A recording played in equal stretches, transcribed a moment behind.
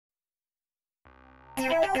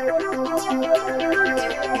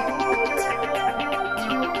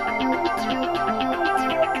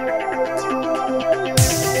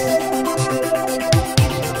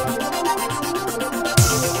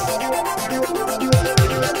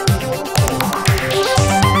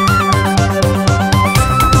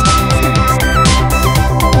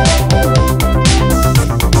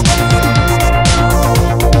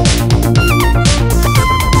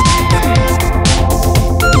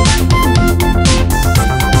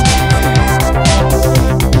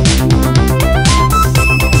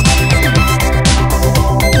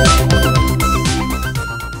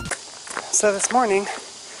So this morning,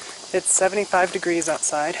 it's 75 degrees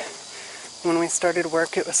outside. When we started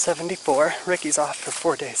work, it was 74. Ricky's off for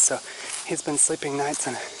 4 days, so he's been sleeping nights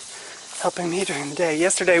and helping me during the day.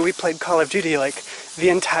 Yesterday, we played Call of Duty like the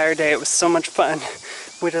entire day. It was so much fun.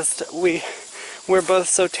 We're both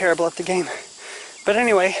so terrible at the game. But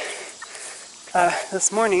anyway,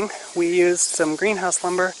 this morning, we used some greenhouse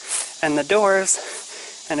lumber and the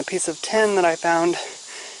doors and a piece of tin that I found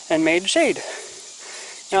and made shade.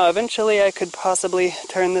 Now, eventually I could possibly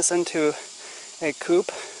turn this into a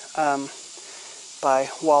coop by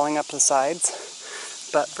walling up the sides,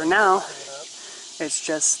 but for now, it's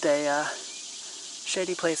just a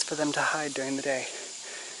shady place for them to hide during the day,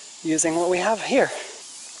 using what we have here.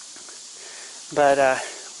 But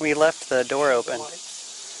we left the door open.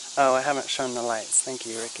 Oh, I haven't shown the lights. Thank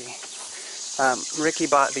you, Ricky. Ricky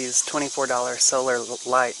bought these $24 solar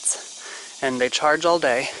lights, and they charge all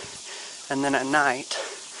day, and then at night,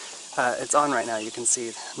 it's on right now, you can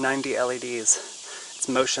see 90 LEDs. It's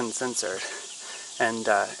motion censored. And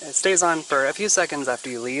it stays on for a few seconds after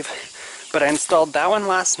you leave. But I installed that one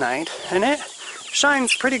last night, and it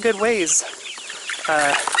shines pretty good ways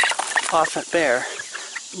off it there.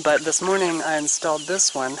 But this morning I installed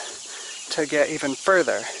this one to get even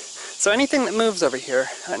further. So anything that moves over here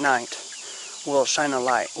at night will shine a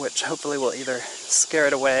light, which hopefully will either scare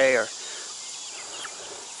it away or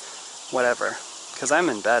whatever. Because I'm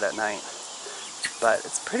in bed at night, but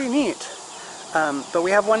it's pretty neat. But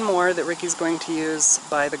we have one more that Ricky's going to use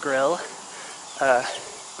by the grill.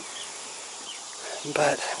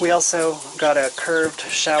 But we also got a curved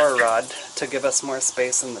shower rod to give us more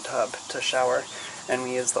space in the tub to shower, and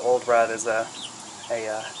we use the old rod as a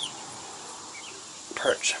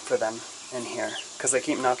perch for them in here, because they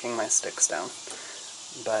keep knocking my sticks down.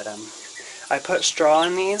 But I put straw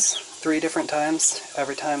in these 3 different times.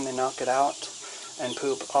 Every time they knock it out and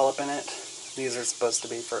poop all up in it. These are supposed to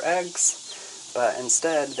be for eggs, but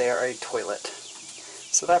instead they are a toilet.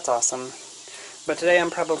 So that's awesome. But today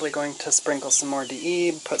I'm probably going to sprinkle some more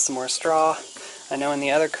DE, put some more straw. I know in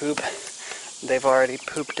the other coop, they've already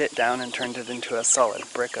pooped it down and turned it into a solid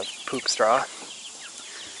brick of poop straw.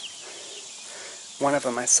 One of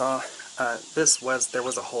them I saw, there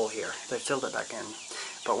was a hole here. They filled it back in,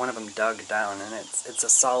 but one of them dug down and it's a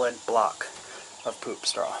solid block of poop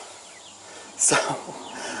straw. So,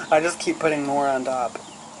 I just keep putting more on top,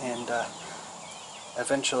 and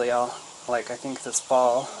eventually I think this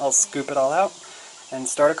fall, I'll scoop it all out and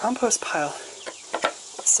start a compost pile.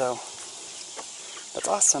 So, that's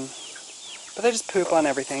awesome. But they just poop on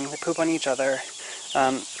everything. They poop on each other.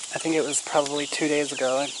 I think it was probably 2 days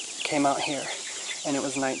ago I came out here, and it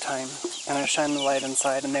was nighttime, and I shined the light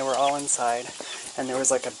inside, and they were all inside. And there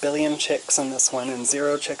was like 1 billion chicks in this one, and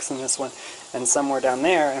 0 chicks in this one, and some were down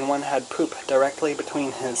there, and one had poop directly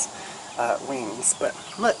between his wings. But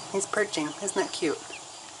look, he's perching. Isn't that cute?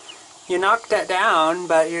 You knocked it down,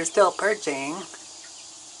 but you're still perching.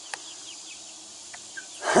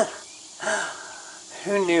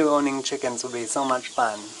 Who knew owning chickens would be so much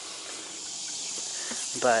fun?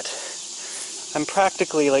 But I'm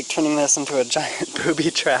practically like turning this into a giant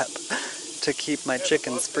booby trap to keep my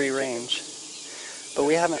chickens free range. But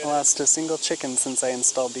we haven't lost a single chicken since I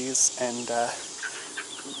installed these and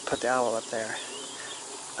put the owl up there.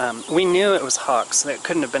 We knew it was hawks, so it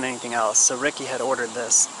couldn't have been anything else, so Ricky had ordered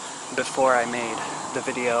this before I made the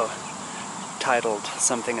video titled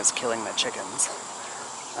 "Something is Killing My Chickens."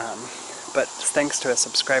 But thanks to a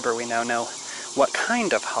subscriber, we now know what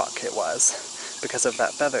kind of hawk it was because of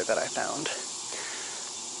that feather that I found.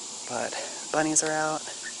 But bunnies are out.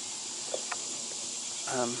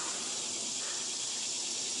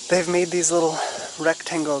 They've made these little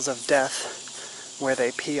rectangles of death where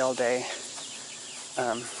they pee all day.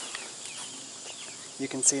 You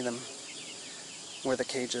can see them where the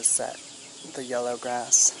cage is set. The yellow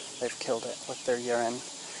grass, they've killed it with their urine.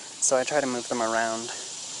 So I try to move them around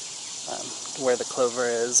where the clover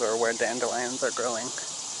is or where dandelions are growing.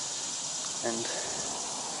 And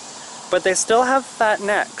But they still have fat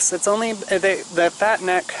necks. It's only, the fat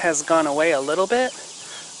neck has gone away a little bit,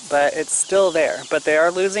 but it's still there. But they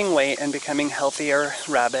are losing weight and becoming healthier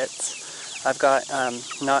rabbits. I've got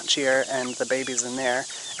Notchier and the babies in there.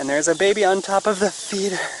 And there's a baby on top of the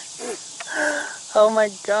feeder. Oh my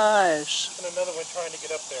gosh. And another one trying to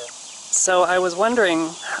get up there. So I was wondering,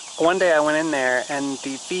 one day I went in there and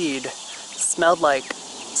the feed smelled like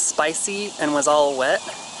spicy and was all wet.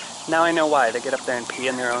 Now I know why. They get up there and pee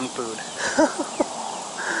in their own food.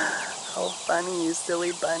 How funny, you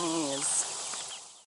silly bunnies.